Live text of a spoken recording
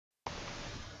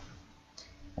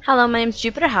Hello, my name is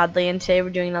Jupiter Hadley, and today we're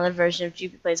doing another version of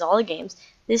Jupi Plays All the Games,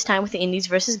 this time with the Indies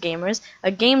vs. Gamers, a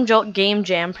Game Jolt Game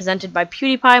Jam presented by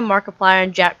PewDiePie, Markiplier,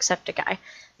 and Jacksepticeye.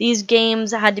 These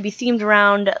games had to be themed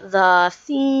around the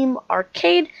theme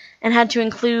arcade and had to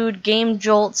include Game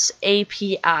Jolt's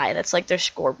API, that's like their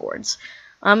scoreboards.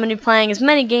 I'm going to be playing as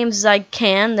many games as I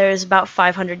can. There's about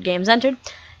 500 games entered.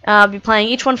 I'll be playing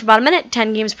each one for about a minute,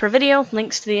 10 games per video.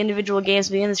 Links to the individual games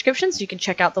will be in the description, so you can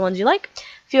check out the ones you like.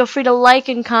 Feel free to like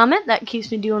and comment. That keeps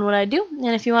me doing what I do.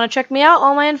 And if you want to check me out,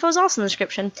 all my info is also in the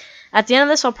description. At the end of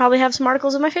this, I'll probably have some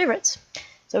articles of my favorites.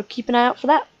 So keep an eye out for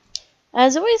that.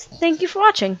 As always, thank you for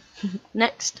watching.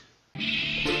 Next,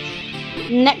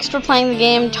 we're playing the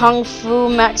game Tung Fu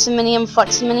Maximinium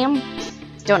Fleximinium.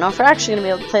 Don't know if we're actually going to be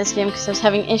able to play this game because I was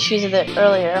having issues with it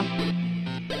earlier.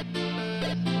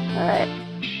 Alright.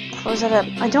 Close that up.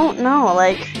 I don't know,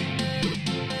 like...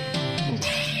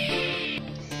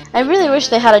 I really wish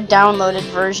they had a downloaded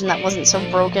version that wasn't so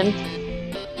broken.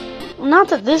 Not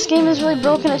that this game is really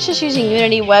broken, it's just using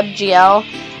Unity WebGL,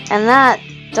 and that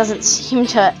doesn't seem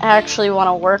to actually want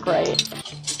to work right.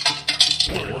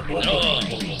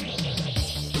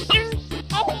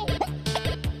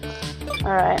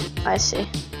 Alright, I see.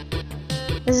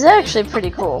 This is actually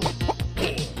pretty cool.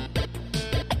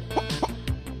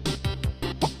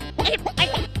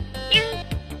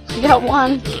 We got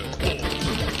one.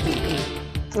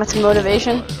 That's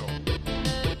motivation.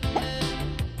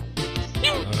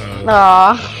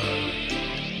 Aww.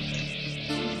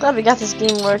 Glad we got this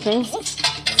game working.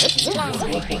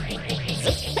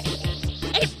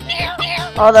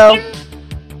 Although,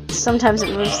 sometimes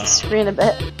it moves the screen a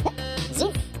bit.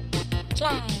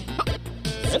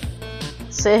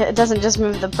 See, it doesn't just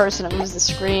move the person, it moves the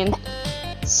screen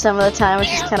some of the time, which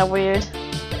is kind of weird.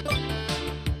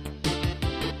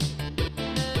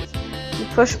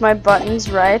 Push my buttons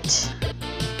right.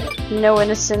 No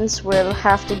innocence will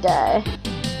have to die.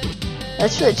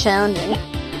 That's really challenging.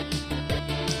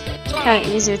 Kind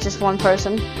of easy with just one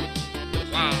person.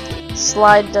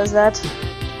 Slide does that.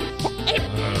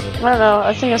 I don't know.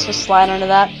 I think that's just slide under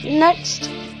that.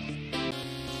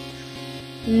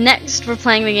 Next, we're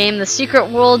playing the game The Secret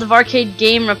World of Arcade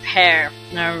Game Repair.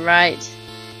 Alright.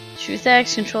 Truth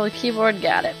X, control the keyboard,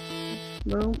 got it.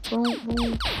 Boom, boom,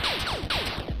 boom.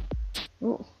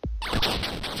 Ooh.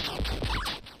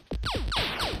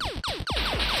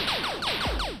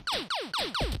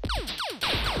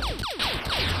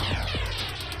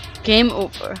 Game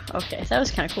over. Okay, that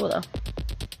was kind of cool though.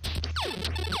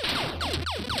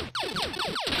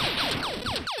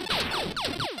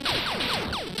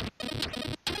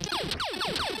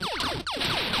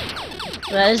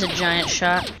 That is a giant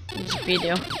shot. What's B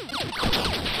do?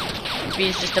 B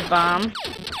is just a bomb.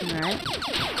 Alright.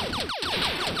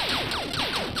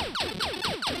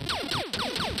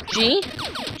 G.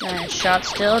 Giant shot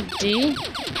still. D.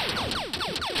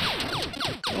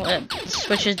 What?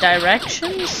 Switches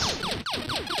directions?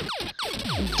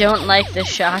 Don't like the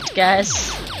shot,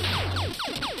 guys.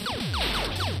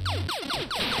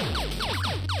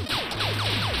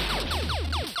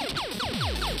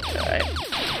 Alright.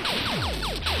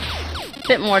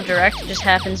 Bit more direct, it just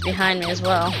happens behind me as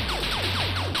well.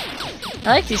 I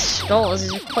like these skulls,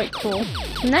 these are quite cool.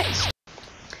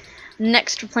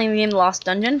 Next, we're playing the game Lost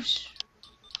Dungeon.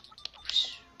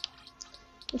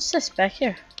 What's this back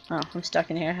here? Oh, I'm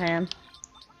stuck in here. I am.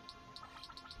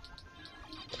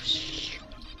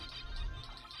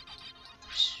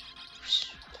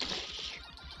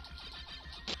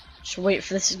 Just wait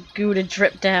for this goo to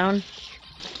drip down.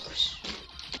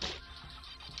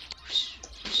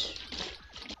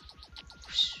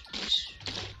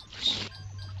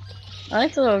 I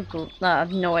like the little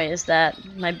noise that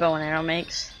my bow and arrow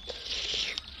makes.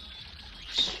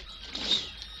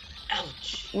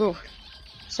 Ooh.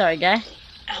 Sorry, guy.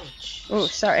 Ouch. Ooh,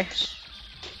 sorry.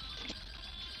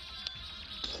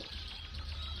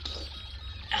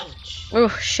 Ouch. Ooh,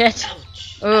 shit.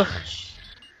 Ouch. Ooh.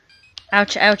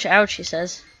 Ouch, ouch, ouch, he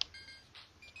says.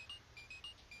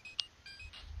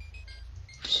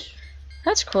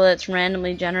 That's cool that it's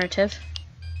randomly generative.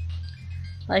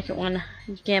 I like it when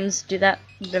games do that,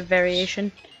 the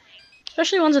variation.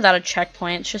 Especially ones without a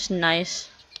checkpoint, it's just nice.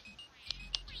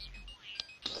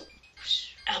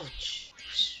 Ouch.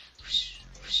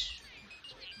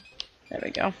 There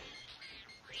we go.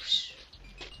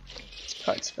 This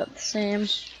part's about the same.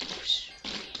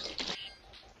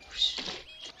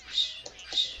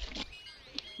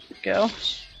 There we go.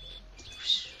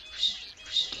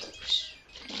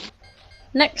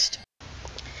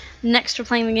 Next, we're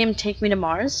playing the game Take Me to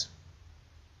Mars.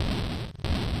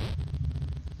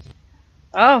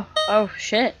 Oh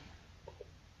shit.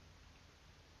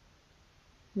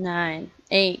 9,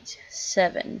 8,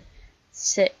 7,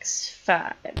 6,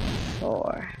 5,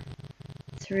 4,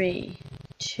 3,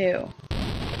 2.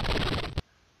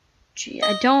 Gee,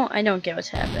 I don't get what's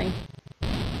happening.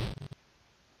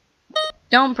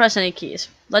 Don't press any keys.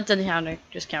 Let the counter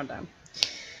just count down.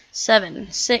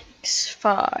 7, 6,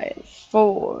 5,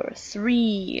 4,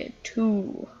 3,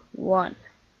 2, 1.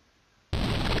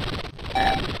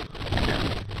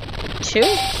 2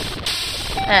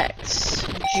 X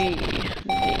G V.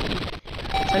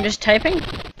 So I'm just typing.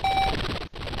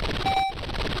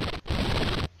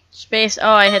 Space. Oh,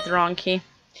 I hit the wrong key.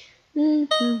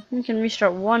 We can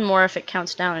restart one more if it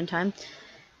counts down in time.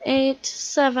 8,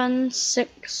 7,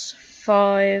 6,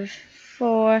 5,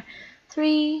 4,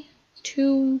 3,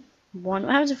 2, 1.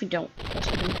 What happens if we don't press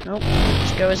anything? Nope.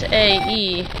 Just goes A,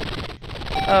 E,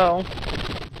 O,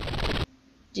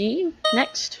 D.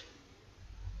 Next.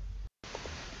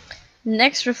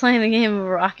 Next, we're playing the game of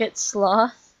Rocket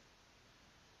Sloth.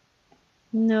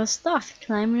 No sloth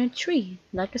climbing a tree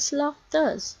like a sloth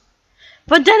does.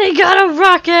 But then he got a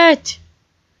rocket!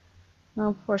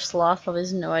 Oh, poor sloth probably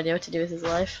has no idea what to do with his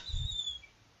life.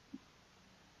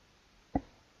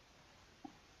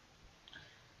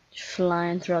 Just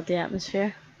flying throughout the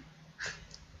atmosphere.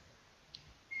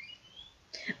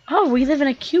 Oh, we live in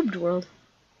a cubed world.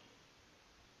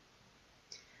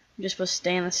 We're just supposed to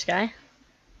stay in the sky.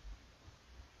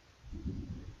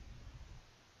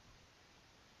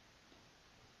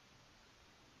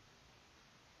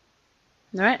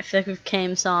 Alright, I feel like we've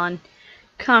came, saw, and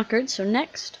conquered, so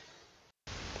next.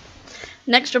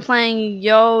 Next we're playing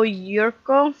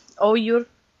Yorkoi?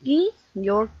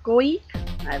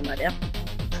 I have no idea.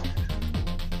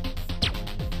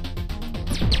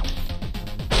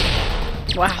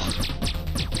 Wow.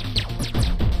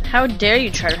 How dare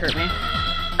you try to hurt me?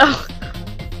 Oh!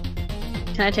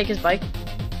 Can I take his bike?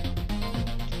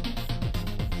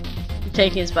 I'm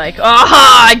taking his bike.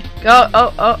 Oh!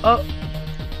 Oh!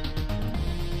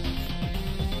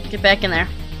 Get back in there.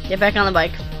 Get back on the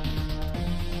bike.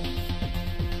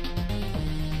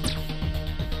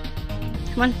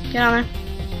 Come on, get on there.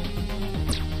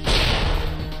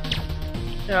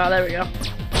 Oh, there we go.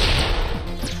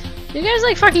 You guys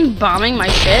like fucking bombing my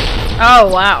shit? Oh,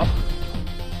 wow.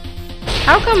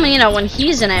 How come, you know, when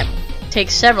he's in it,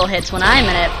 takes several hits, when I'm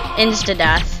in it,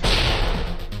 insta-death?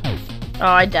 Oh,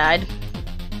 I died.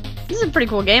 This is a pretty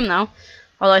cool game, though.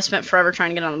 Although I spent forever trying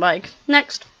to get on the bike.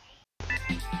 Next.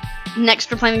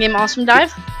 Next, we're playing the game Awesome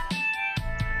Dive.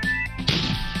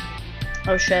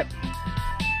 Oh shit.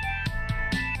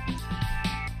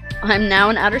 I'm now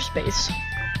in outer space.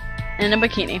 In a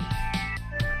bikini.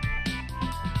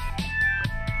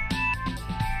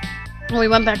 Well, we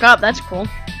went back up, that's cool.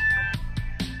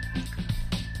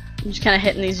 I'm just kinda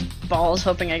hitting these balls,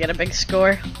 hoping I get a big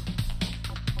score.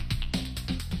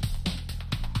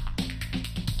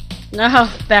 No,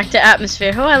 back to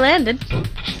atmosphere. Oh, I landed.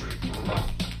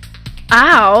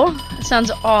 Ow! That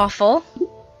sounds awful.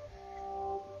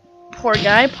 Poor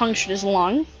guy punctured his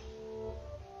lung.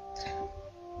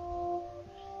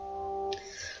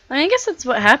 I mean, I guess that's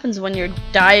what happens when you're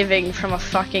diving from a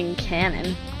fucking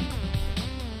cannon.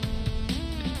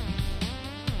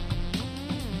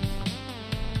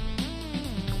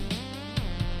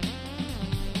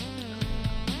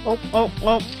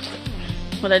 Oh.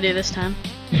 What'd I do this time?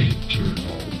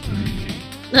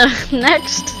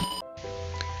 Next.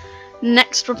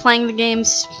 Next, we're playing the game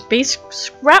Space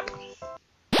Scrap.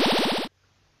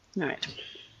 Alright.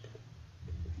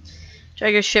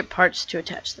 Drag your ship parts to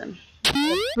attach them.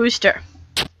 Booster.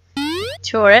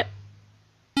 Turret.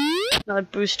 Another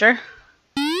booster.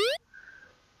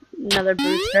 Another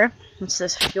booster. What's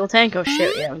this? Fuel tank? Oh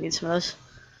shit, yeah, we need some of those.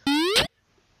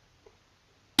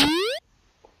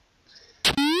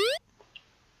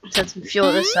 Let's add some fuel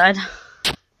to this side.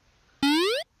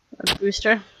 A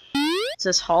booster. What's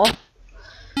this? Hull?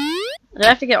 Do I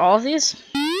have to get all of these?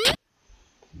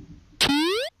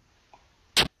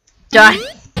 Die!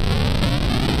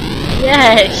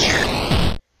 Yay!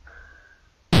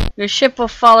 Your ship will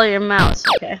follow your mouse.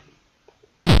 Okay.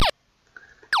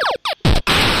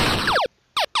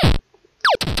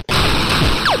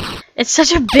 It's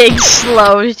such a big,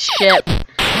 slow ship.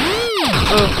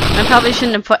 Ooh, I probably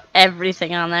shouldn't have put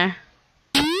everything on there.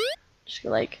 Just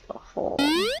like a whole.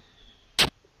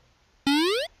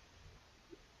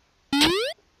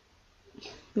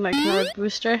 Make another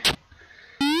booster.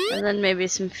 And then maybe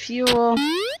some fuel.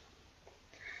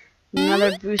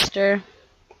 Another booster.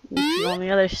 And fuel on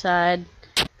the other side.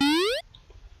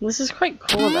 This is quite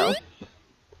cool though.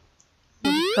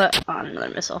 We'll put on another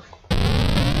missile.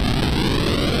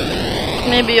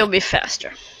 Maybe you'll be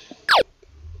faster.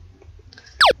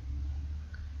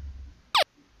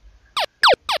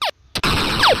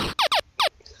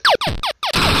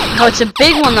 Oh, it's a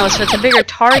big one though, so it's a bigger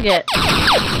target.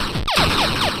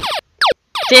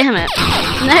 Damn it.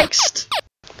 Next.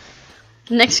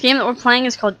 The next game that we're playing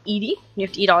is called Edie. You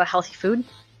have to eat all the healthy food.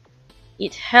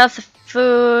 Eat healthy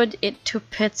food, eat 2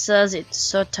 pizzas, eat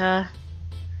soda.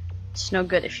 It's no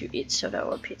good if you eat soda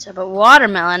or pizza, but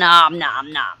watermelon, nom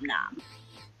nom nom nom.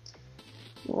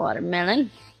 Watermelon.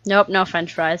 Nope, no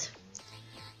french fries.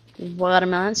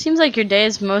 Watermelon. Seems like your day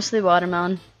is mostly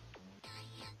watermelon.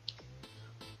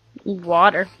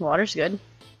 Water. Water's good.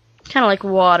 Kind of like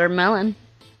watermelon.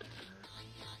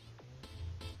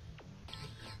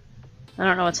 I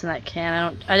don't know what's in that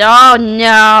can. Oh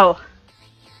no!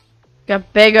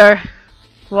 Got bigger.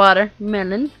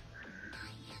 Watermelon.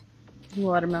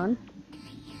 Watermelon.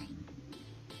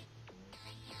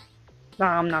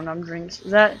 Nom nom nom drinks. Is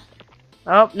that?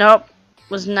 Oh nope.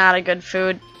 Was not a good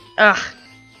food. Ugh.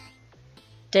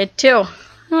 Day 2.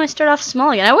 Oh, I start off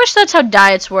small again. I wish that's how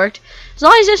diets worked. As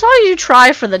long as you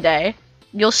try for the day,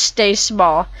 you'll stay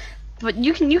small. But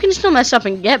you can still mess up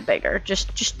and get bigger.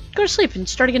 Just go to sleep and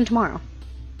start again tomorrow.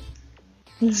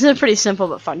 This is a pretty simple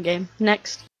but fun game.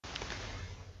 Next.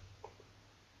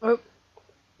 Oh.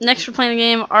 Next we're playing the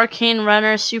game Arcane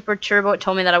Runner Super Turbo. It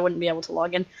told me that I wouldn't be able to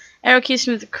log in. Arrow keys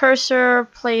to move the cursor.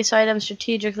 Place items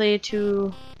strategically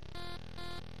to...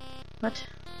 What?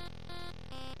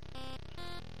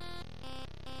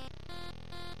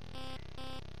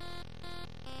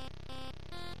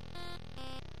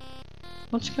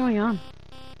 What's going on?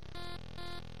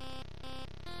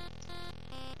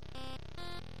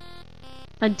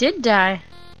 I did die.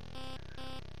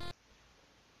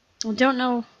 I don't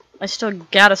know. I still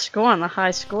got a score on the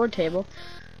high score table.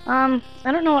 I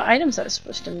don't know what items I was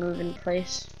supposed to move in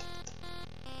place.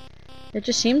 It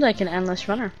just seemed like an endless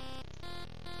runner.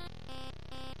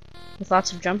 With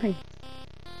lots of jumping.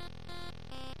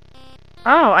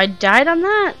 Oh, I died on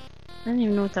that? I didn't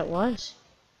even know what that was.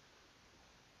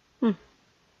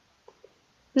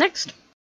 Next.